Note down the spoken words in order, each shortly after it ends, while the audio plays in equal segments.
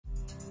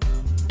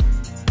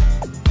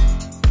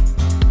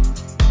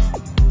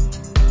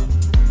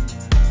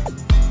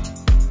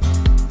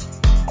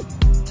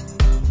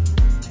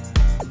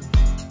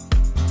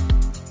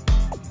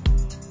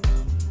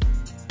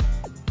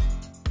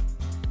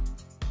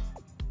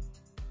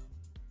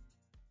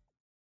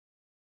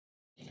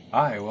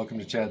Hi, welcome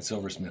to Chad's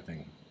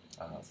Silversmithing.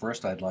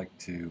 First, I'd like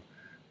to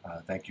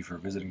thank you for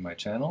visiting my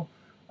channel.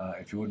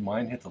 If you wouldn't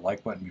mind, hit the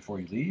like button before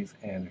you leave,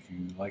 and if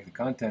you like the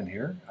content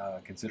here,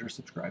 consider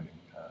subscribing.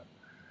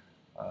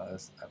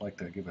 I'd like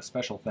to give a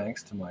special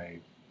thanks to my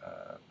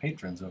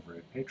patrons over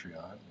at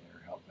Patreon.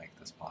 They help make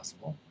this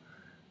possible.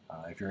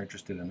 If you're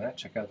interested in that,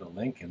 check out the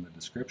link in the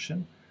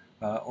description.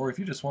 Or if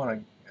you just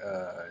want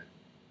to,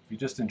 if you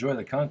just enjoy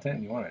the content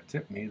and you want to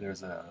tip me,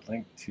 there's a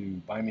link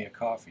to buy me a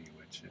coffee,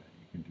 which you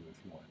can do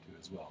if you want to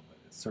as well, but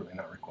it's certainly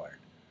not required.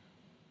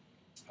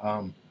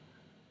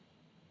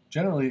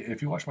 Generally,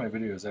 if you watch my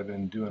videos, I've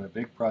been doing a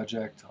big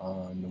project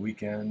on the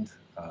weekend.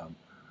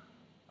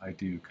 I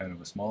do kind of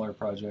a smaller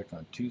project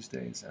on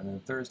Tuesdays, and then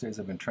Thursdays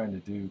I've been trying to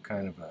do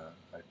kind of a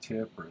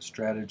tip or a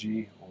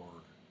strategy or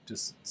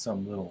just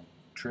some little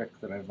trick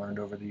that I've learned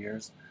over the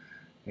years.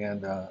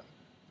 And the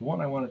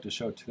one I wanted to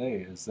show today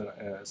is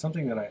that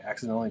something that I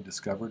accidentally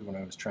discovered when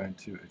I was trying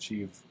to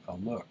achieve a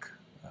look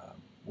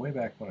way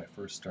back when I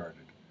first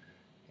started.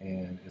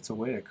 And it's a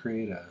way to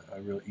create a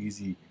real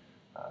easy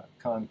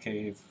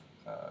concave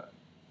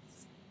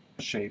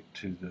shape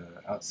to the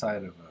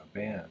outside of a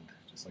band,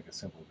 just like a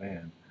simple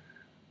band.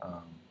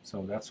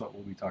 So that's what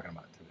we'll be talking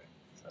about today.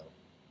 So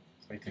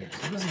stay tuned.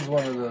 So this is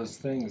one of those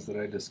things that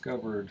I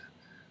discovered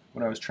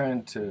when I was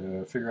trying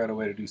to figure out a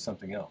way to do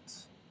something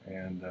else.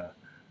 And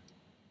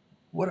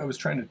what I was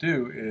trying to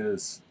do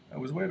is, I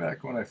was way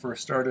back when I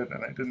first started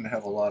and I didn't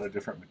have a lot of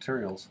different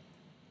materials.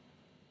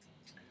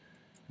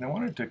 And I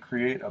wanted to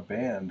create a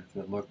band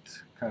that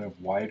looked kind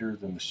of wider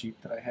than the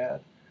sheet that I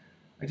had.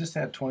 I just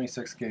had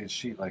 26 gauge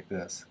sheet like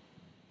this,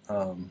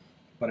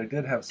 but I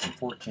did have some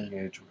 14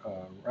 gauge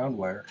round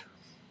wire,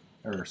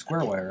 or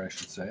square wire I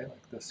should say,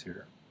 like this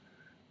here.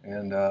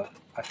 And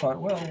I thought,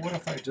 well, what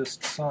if I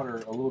just solder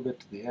a little bit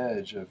to the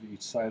edge of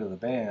each side of the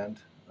band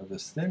of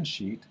this thin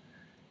sheet,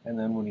 and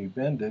then when you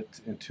bend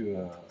it into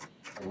a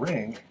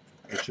ring,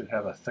 it should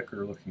have a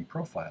thicker looking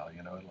profile.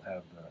 You know, it'll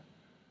have the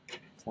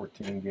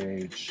 14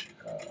 gauge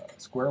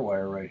square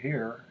wire right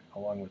here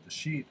along with the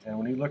sheet, and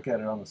when you look at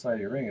it on the side of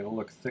your ring, it'll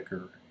look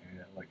thicker,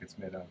 like it's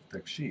made out of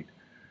thick sheet.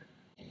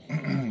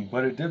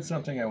 But it did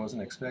something I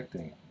wasn't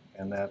expecting,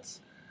 and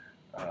that's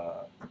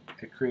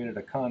it created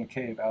a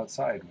concave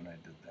outside when I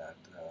did that.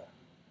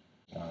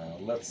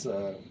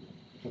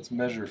 Let's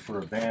measure for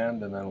a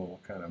band, and then we'll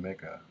kind of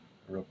make a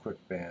real quick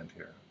band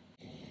here.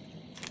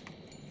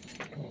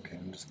 Okay,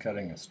 I'm just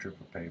cutting a strip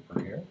of paper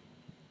here.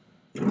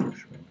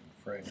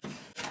 Frame.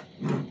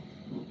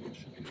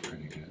 Should be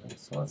pretty good.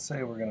 So let's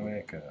say we're going to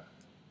make a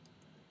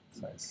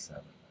size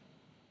 7.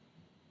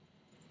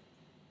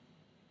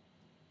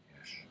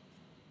 Ish.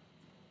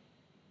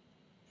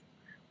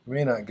 We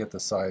may not get the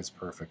size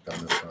perfect on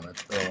this one.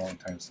 It's been a long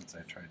time since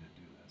I tried to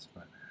do this,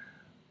 but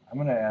I'm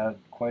going to add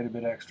quite a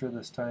bit extra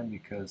this time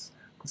because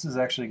this is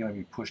actually going to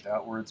be pushed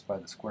outwards by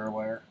the square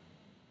wire.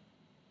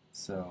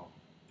 So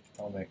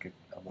I'll make it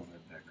a little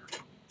bit bigger.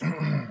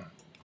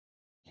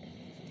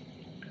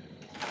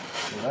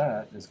 So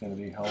that is going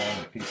to be how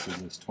long a piece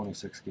of this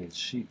 26 gauge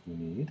sheet we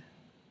need.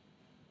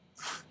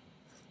 So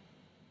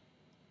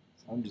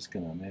I'm just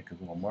going to make a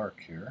little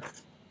mark here.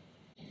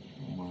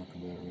 Mark a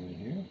bit right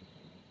here.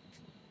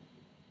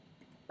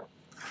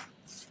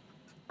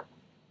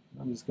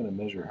 I'm just going to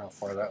measure how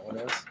far that one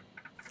is.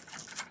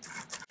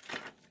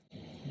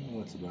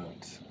 That's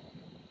about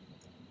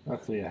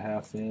roughly a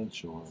 ½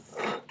 inch, or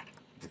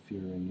if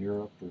you're in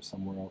Europe or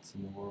somewhere else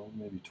in the world,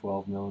 maybe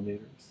 12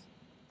 millimeters.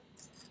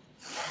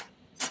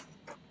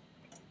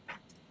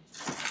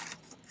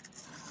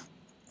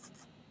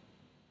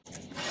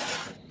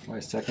 My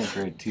second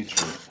grade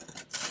teacher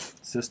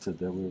insisted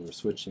that we were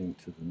switching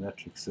to the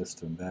metric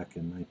system back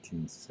in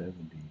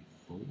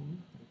 1974,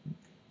 I think.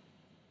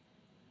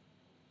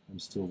 I'm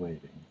still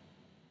waiting.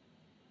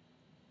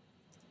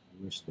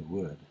 I wish they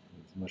would.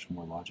 It's a much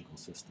more logical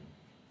system.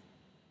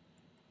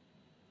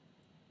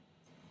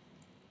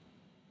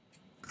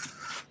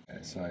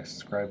 Okay, so I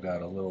scribed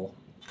out a little,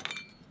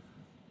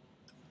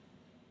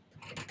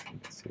 you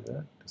can see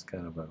that, just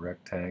kind of a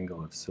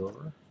rectangle of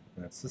silver.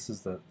 And this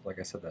is the, like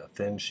I said, that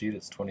thin sheet.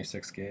 It's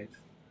 26 gauge.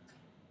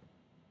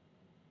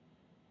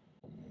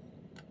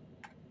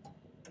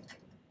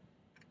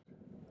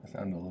 I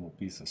found a little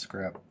piece of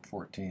scrap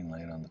 14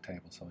 laying on the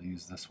table, so I'll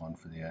use this one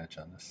for the edge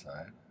on this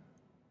side.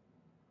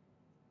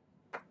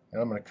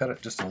 And I'm going to cut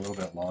it just a little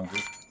bit longer.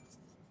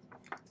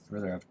 I'd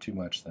rather have too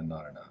much than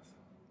not enough.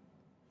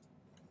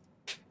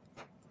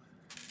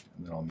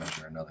 And then I'll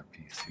measure another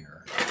piece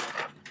here.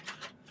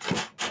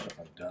 If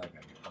I dug, I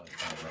could probably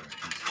find another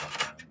piece fall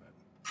down, but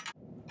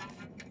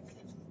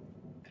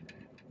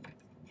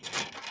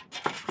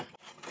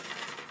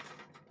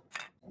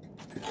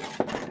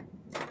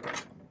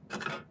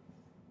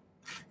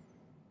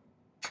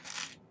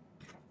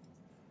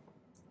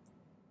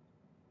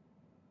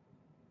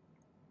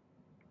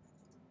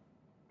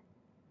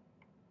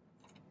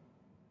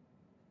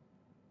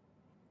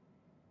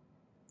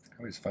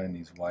I always find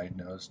these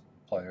wide-nosed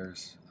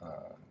pliers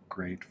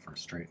great for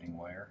straightening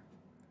wire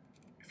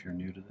if you're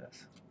new to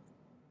this.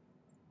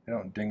 They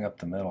don't ding up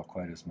the metal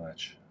quite as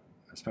much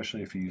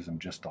especially if you use them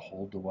just to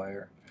hold the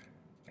wire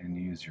and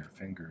you use your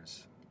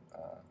fingers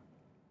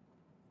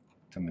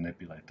to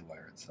manipulate the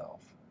wire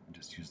itself, and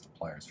just use the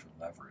pliers for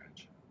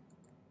leverage.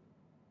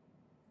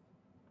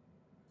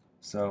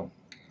 So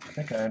I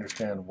think I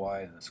understand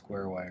why the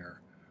square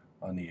wire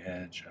on the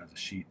edge of the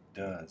sheet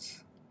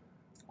does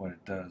what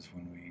it does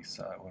when we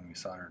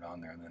solder it on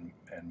there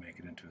and make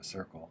it into a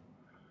circle.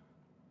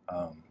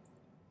 And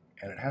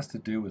it has to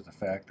do with the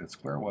fact that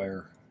square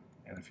wire,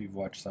 and if you've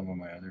watched some of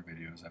my other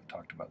videos, I've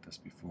talked about this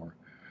before.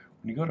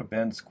 When you go to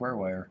bend square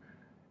wire,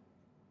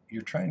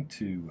 you're trying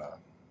to,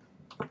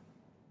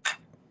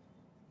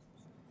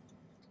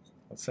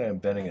 let's say I'm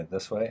bending it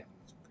this way.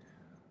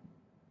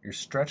 You're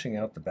stretching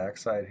out the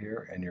backside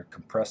here and you're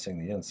compressing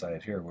the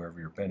inside here wherever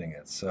you're bending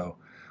it. So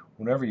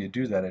whenever you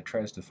do that, it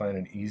tries to find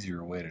an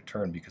easier way to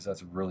turn because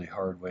that's a really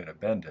hard way to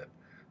bend it.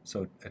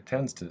 So it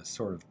tends to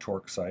sort of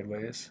torque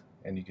sideways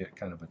and you get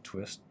kind of a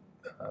twist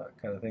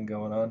kind of thing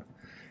going on.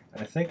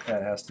 And I think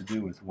that has to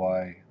do with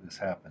why this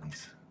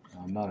happens.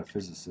 I'm not a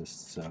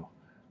physicist, so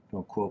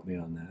don't quote me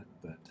on that,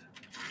 but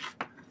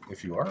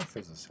if you are a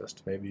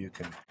physicist, maybe you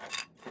can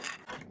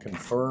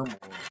confirm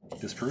or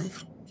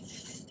disprove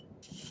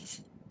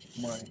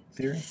my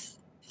theory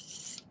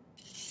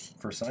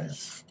for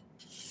science.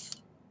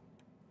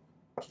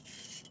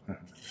 I'm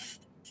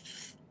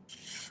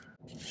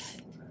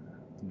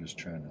just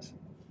trying to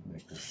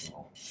make this a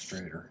little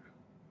straighter.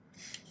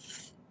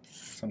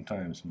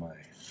 Sometimes my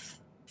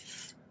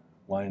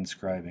line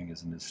scribing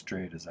isn't as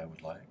straight as I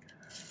would like.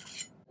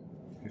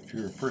 If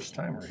you're a first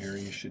timer here,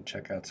 you should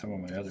check out some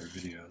of my other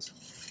videos.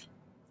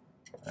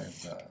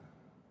 I've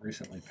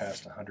recently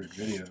passed 100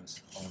 videos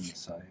on the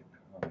site,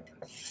 on the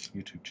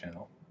YouTube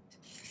channel.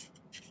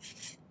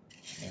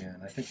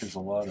 And I think there's a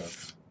lot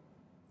of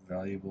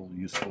valuable,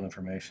 useful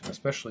information,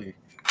 especially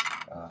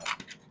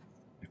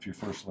if you're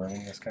first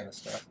learning this kind of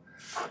stuff.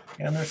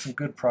 And there's some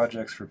good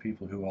projects for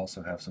people who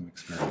also have some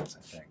experience,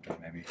 I think, and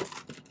maybe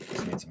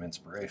just need some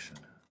inspiration.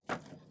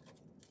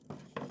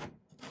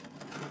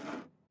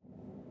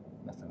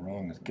 Nothing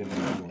wrong with getting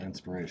a little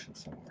inspiration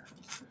somewhere.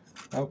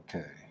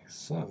 Okay,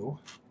 so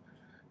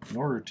in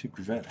order to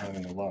prevent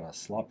having a lot of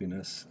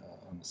sloppiness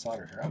on the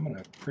solder here, I'm going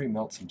to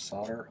pre-melt some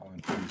solder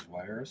onto these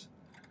wires.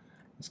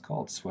 It's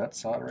called sweat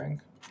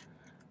soldering,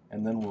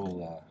 and then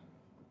we'll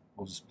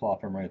just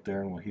plop them right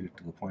there and we'll heat it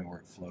to the point where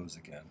it flows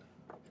again.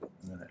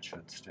 And then it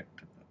should stick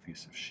to the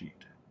piece of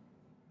sheet.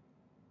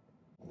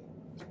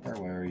 Square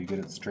wire, you get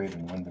it straight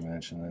in one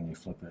dimension, then you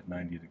flip it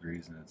 90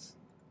 degrees and it's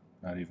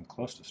not even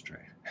close to straight.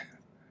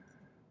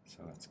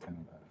 So it's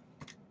kind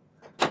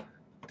of a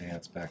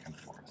dance back and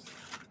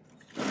forth.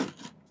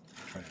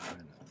 Try to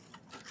find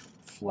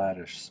a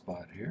flattish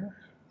spot here.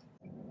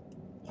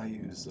 I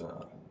use, if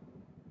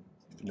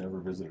you've never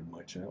visited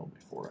my channel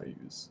before, I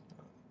use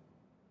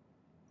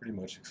pretty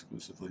much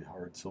exclusively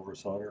hard silver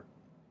solder.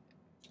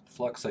 The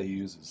flux I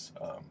use is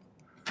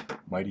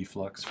Mighty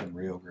Flux from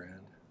Rio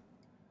Grande.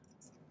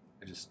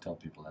 I just tell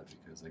people that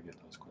because I get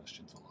those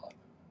questions a lot.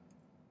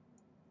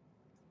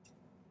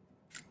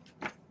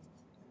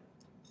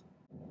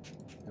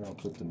 And I'll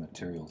put the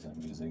materials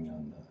I'm using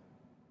on the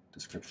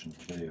description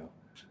of the video,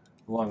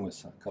 along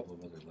with a couple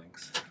of other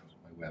links,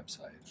 my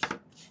website,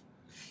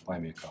 Buy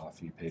Me a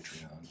Coffee,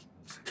 Patreon,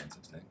 those kinds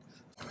of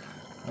things.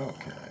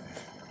 Okay.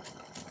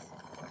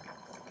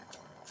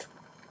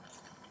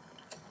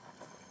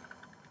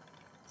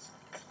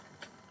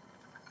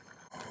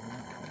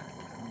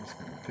 I'm just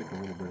going to pick a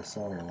little bit of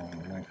solder along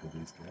the length of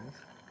these guys.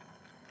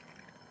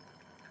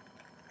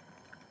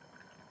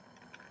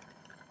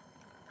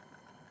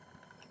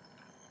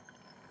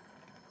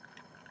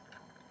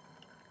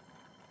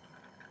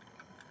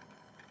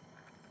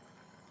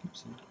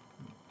 Oopsie.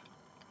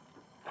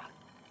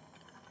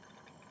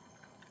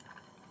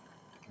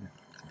 Yeah,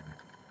 that's all right.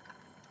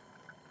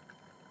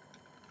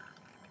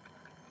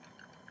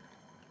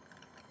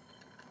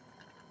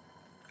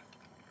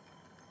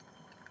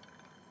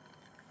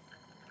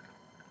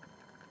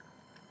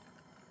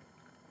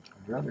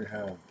 I'd rather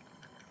have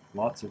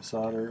lots of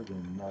solder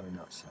than not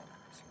enough solder.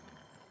 So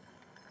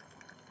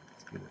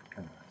let's get it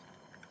kind of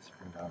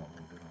spread out a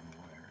little bit on the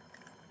wire.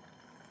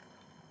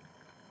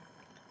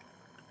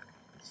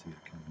 Let's see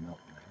it kind of melt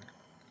now.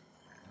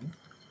 Okay.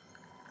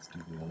 Let's do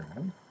the other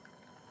one.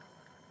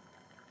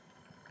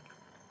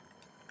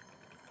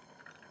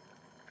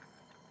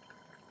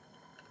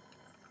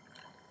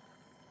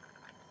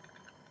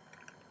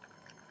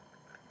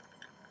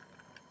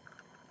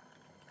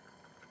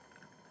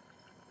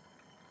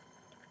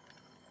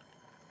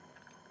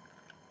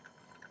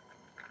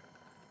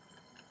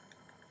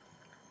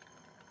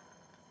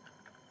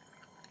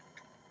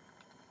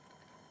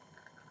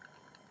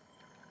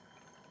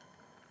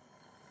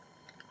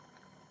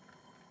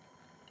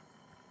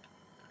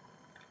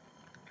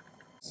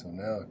 So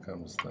now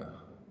comes the,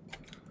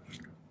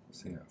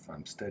 see if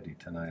I'm steady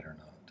tonight or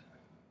not.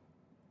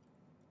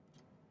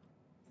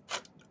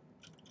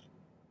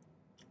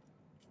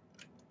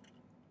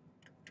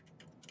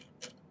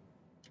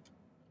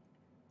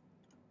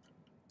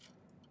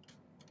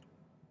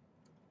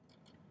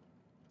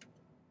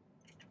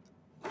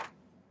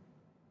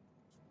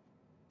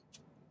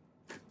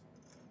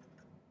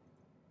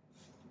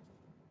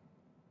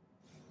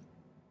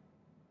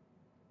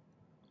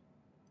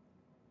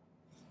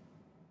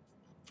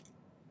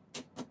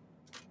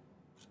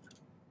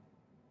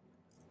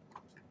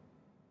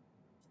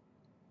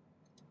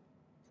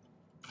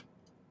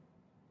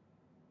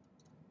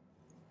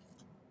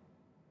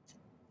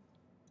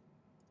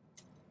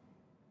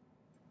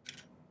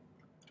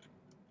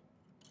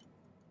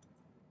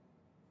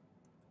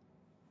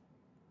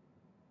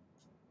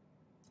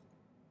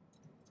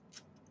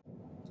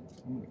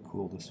 I'm going to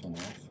cool this one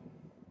off.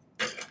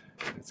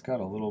 It's got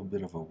a little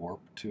bit of a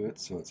warp to it,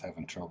 so it's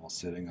having trouble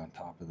sitting on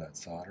top of that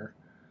solder.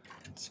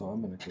 And so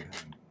I'm going to go ahead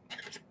and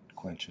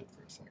quench it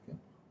for a second.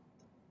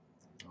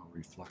 I'll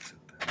reflux it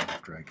then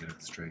after I get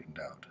it straightened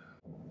out.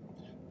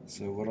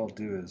 So what I'll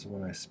do is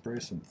when I spray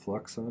some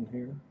flux on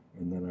here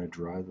and then I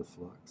dry the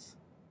flux,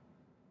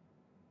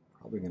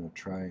 probably going to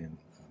try and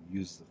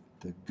use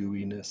the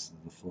gooiness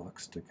of the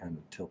flux to kind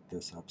of tilt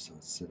this up so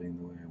it's sitting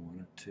the way I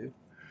want it to.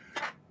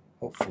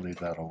 Hopefully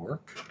that'll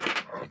work.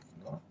 If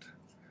not,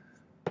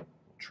 we'll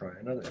try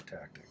another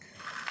tactic.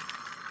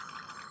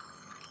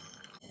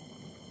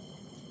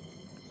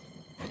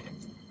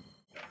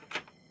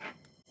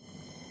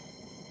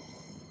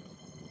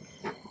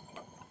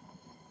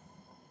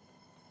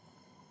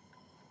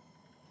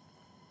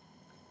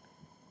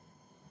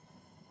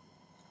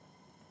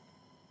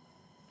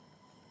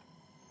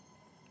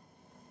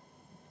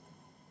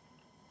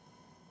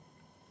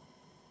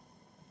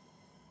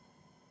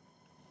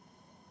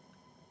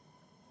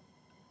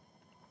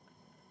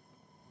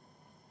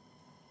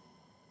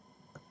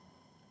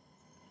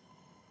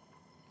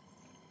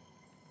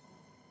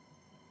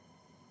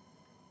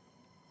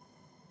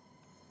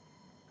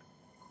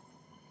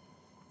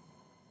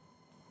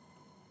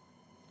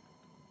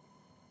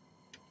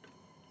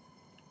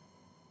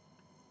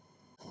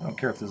 I don't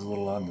care if there's a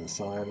little on the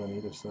side on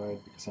either side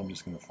because I'm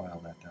just going to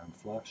file that down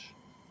flush.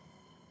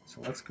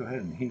 So let's go ahead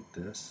and heat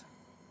this.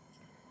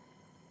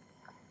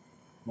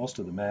 Most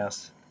of the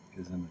mass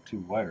is in the two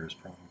wires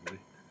probably,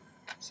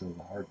 so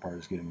the hard part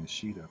is getting the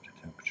sheet up to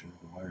temperature.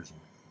 The wires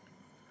are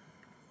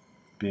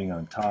being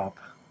on top.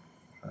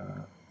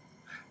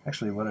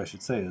 Actually, what I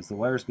should say is the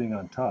wires being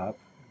on top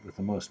with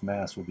the most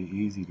mass will be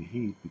easy to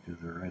heat because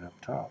they're right up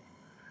top.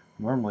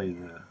 Normally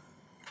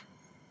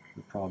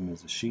the problem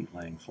is the sheet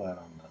laying flat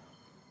on the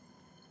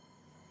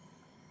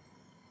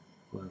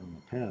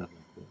pad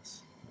like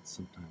this. That's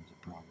sometimes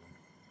a problem.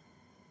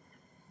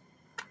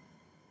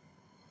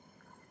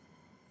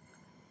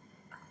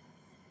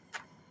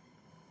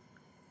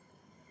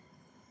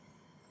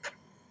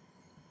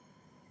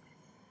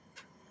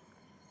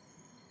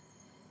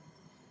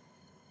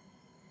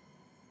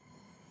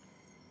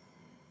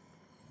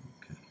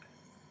 Okay.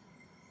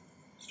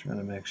 Just trying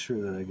to make sure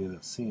that I get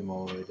a seam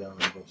all the way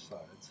down on both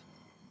sides.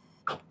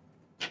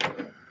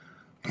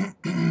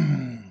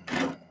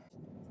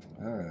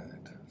 Alright,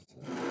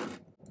 so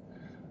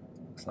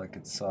looks like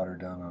it's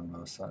soldered down on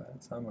both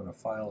sides. I'm going to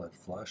file it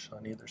flush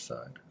on either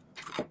side.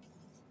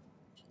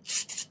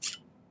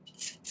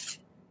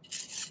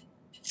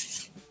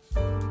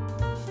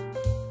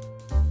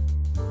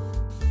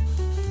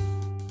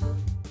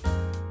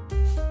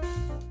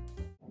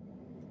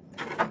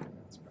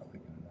 That's probably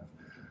good enough.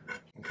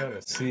 You can kind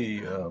of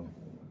see,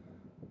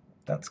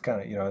 that's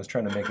kind of, you know, I was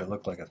trying to make it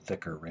look like a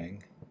thicker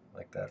ring,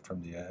 like that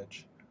from the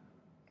edge.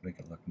 Make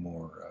it look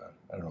more,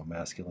 I don't know,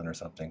 masculine or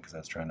something, because I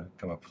was trying to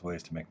come up with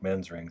ways to make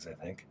men's rings, I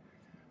think.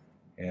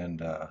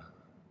 And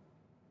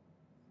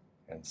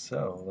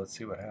so let's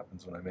see what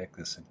happens when I make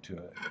this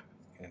into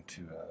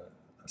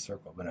a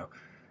circle. But now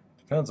it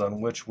depends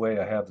on which way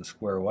I have the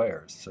square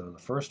wires. So the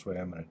first way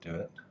I'm going to do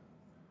it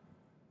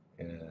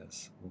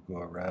is we'll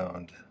go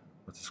around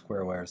with the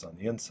square wires on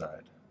the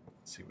inside.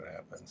 Let's see what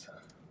happens.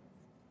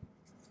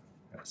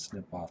 Got to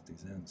snip off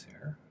these ends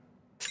here.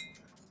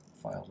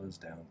 File those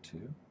down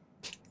too.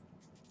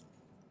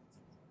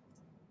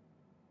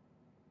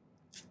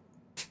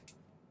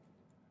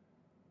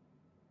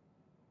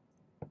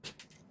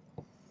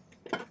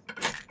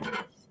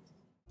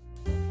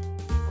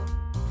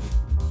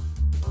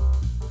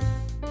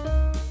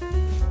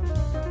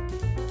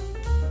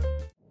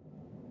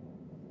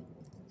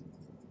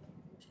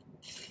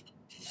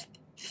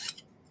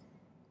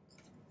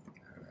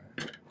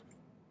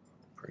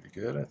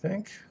 Good, I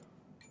think.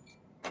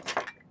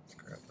 Let's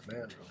grab the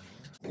mandrel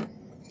here.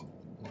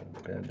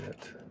 Bend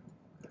it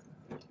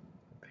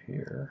up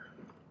here.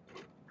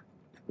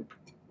 You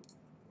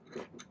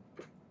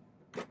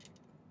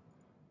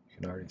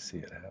can already see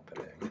it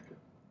happening.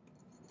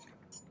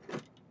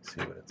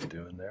 See what it's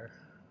doing there?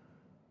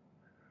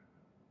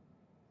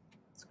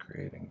 It's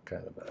creating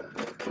kind of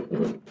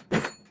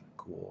a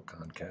cool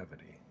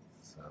concavity.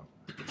 So,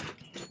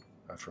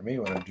 for me,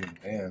 when I'm doing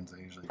bands,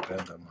 I usually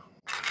bend them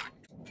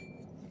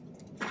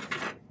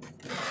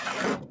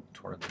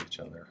towards each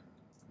other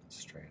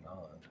straight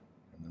on,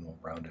 and then we'll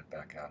round it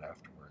back out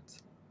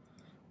afterwards.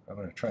 I'm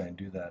going to try and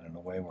do that in a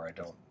way where I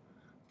don't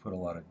put a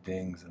lot of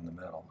dings in the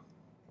metal.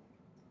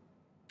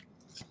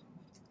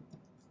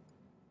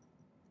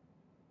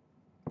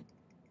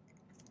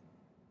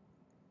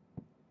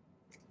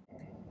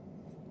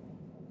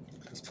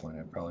 At this point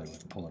I probably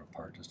would pull it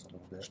apart just a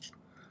little bit.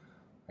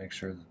 Make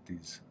sure that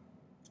these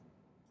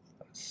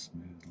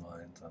smooth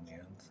lines on the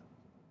ends.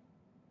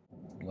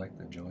 I'd like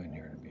the join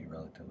here to be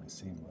relatively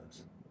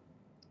seamless.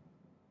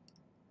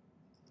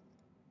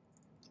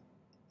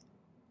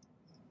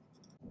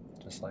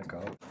 Just like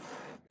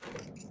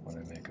when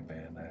I make a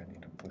band, I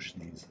need to push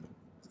these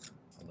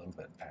a little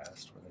bit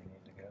past where they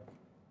need to go.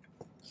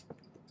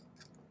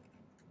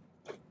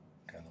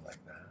 Kind of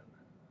like that.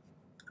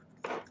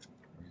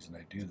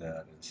 do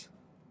that is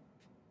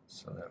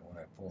so that when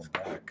I pull them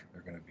back,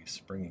 they're going to be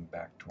springing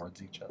back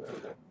towards each other.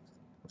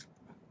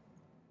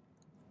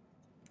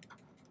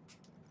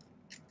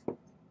 When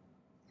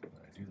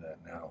I do that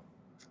now,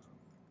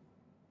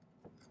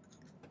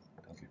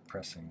 they'll be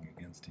pressing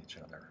against each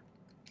other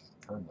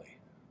firmly.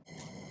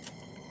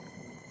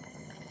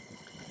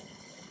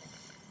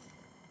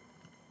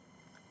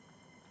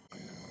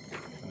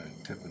 I'm going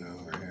to tip it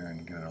over here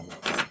and get a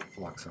little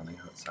flux on the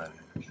outside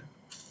edge.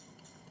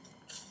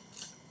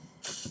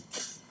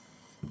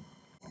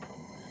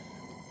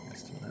 I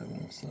still have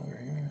enough solder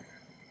here.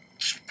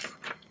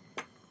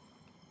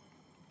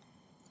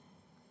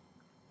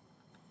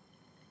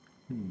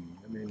 I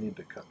may need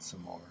to cut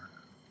some more.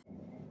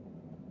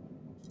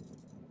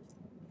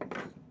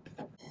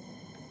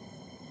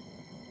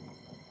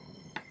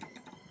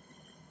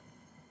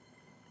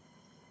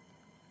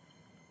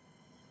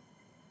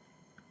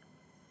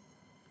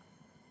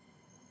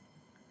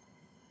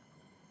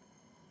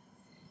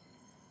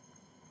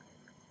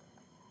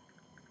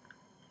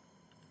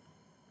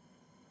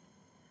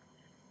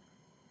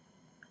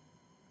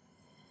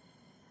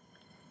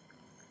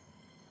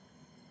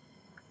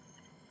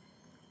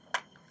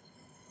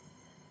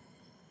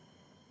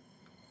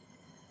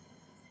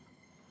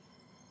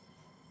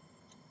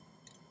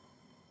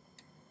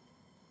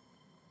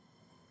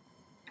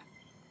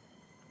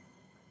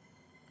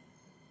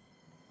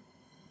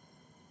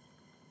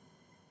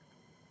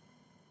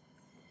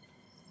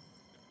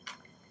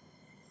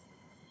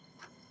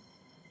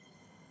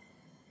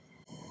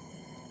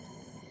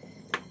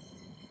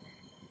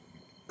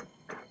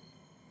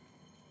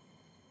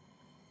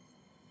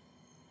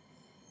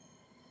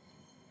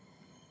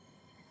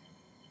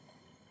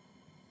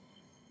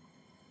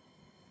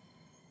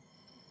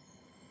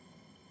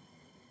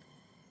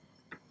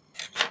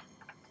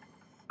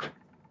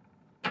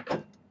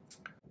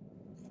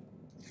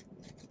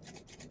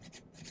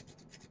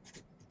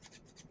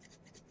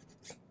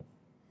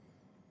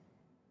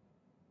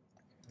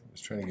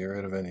 Just trying to get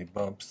rid of any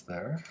bumps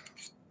there.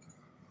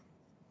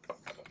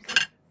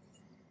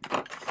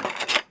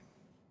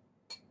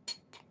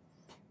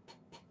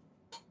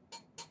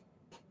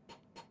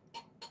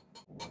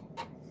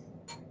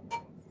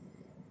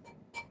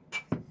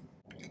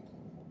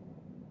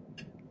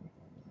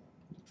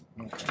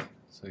 Okay,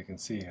 so you can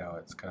see how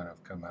it's kind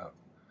of come out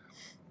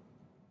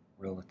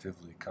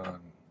relatively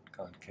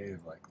concave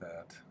like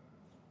that.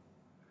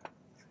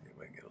 Let's see if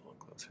I can get a little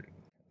closer.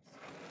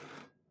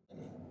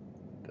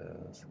 It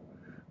does.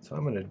 So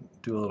I'm going to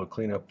do a little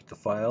cleanup with the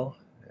file,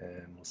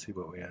 and we'll see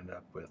what we end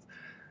up with.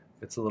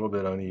 It's a little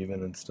bit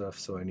uneven and stuff,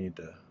 so I need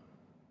to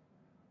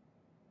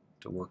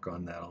work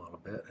on that a little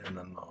bit, and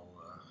then I'll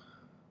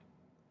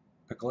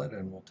pickle it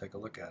and we'll take a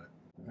look at it.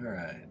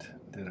 Alright,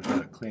 did a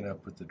bit of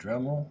cleanup with the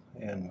Dremel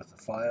and with the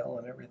file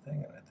and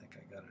everything, and I think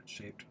I got it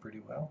shaped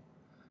pretty well.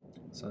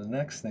 So the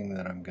next thing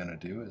that I'm going to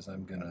do is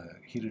I'm going to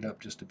heat it up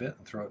just a bit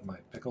and throw it in my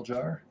pickle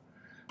jar,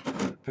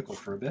 let it pickle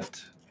for a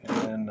bit, and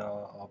then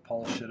I'll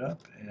polish it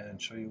up and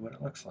show you what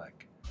it looks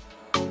like.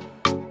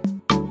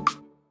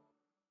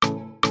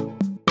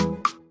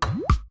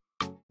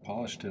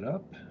 Polished it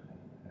up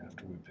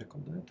after we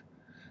pickled it,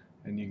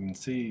 and you can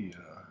see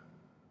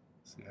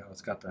how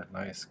it's got that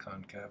nice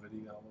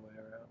concavity all the way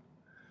around.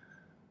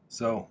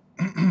 So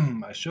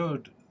I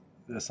showed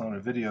this on a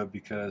video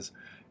because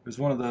it was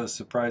one of those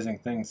surprising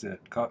things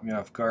that caught me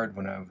off guard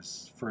when I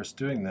was first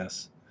doing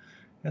this,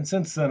 and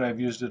since then I've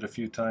used it a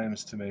few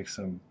times to make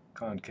some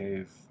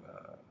concave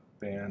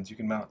bands. You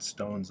can mount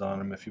stones on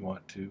them if you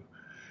want to,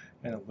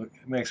 and it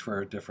makes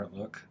for a different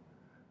look.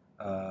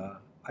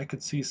 I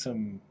could see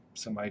some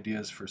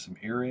ideas for some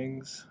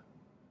earrings,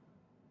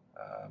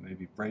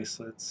 maybe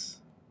bracelets.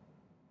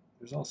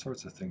 There's all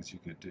sorts of things you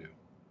could do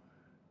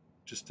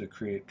just to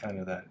create kind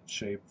of that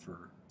shape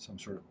for some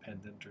sort of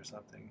pendant or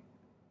something.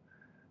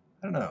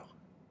 I don't know.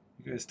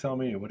 You guys tell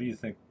me, what do you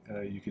think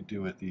you could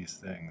do with these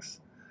things?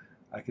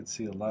 I could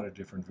see a lot of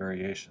different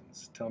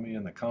variations. Tell me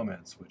in the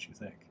comments what you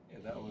think.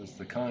 Okay, that was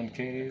the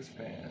concave,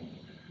 and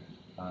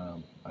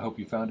I hope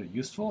you found it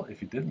useful.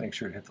 If you did, make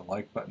sure to hit the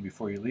like button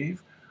before you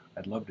leave.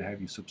 I'd love to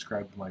have you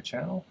subscribe to my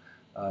channel.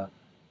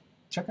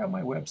 Check out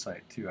my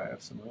website too. I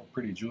have some real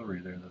pretty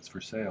jewelry there that's for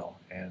sale,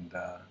 and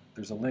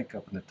there's a link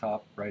up in the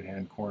top right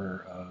hand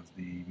corner of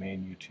the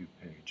main YouTube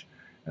page,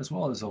 as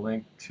well as a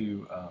link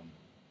to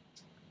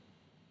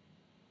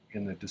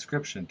in the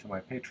description to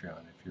my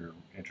Patreon if you're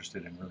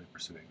interested in really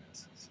pursuing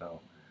this. So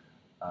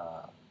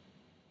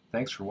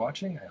thanks for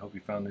watching. I hope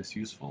you found this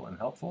useful and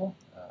helpful.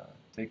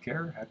 Take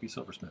care. Happy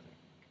silversmithing.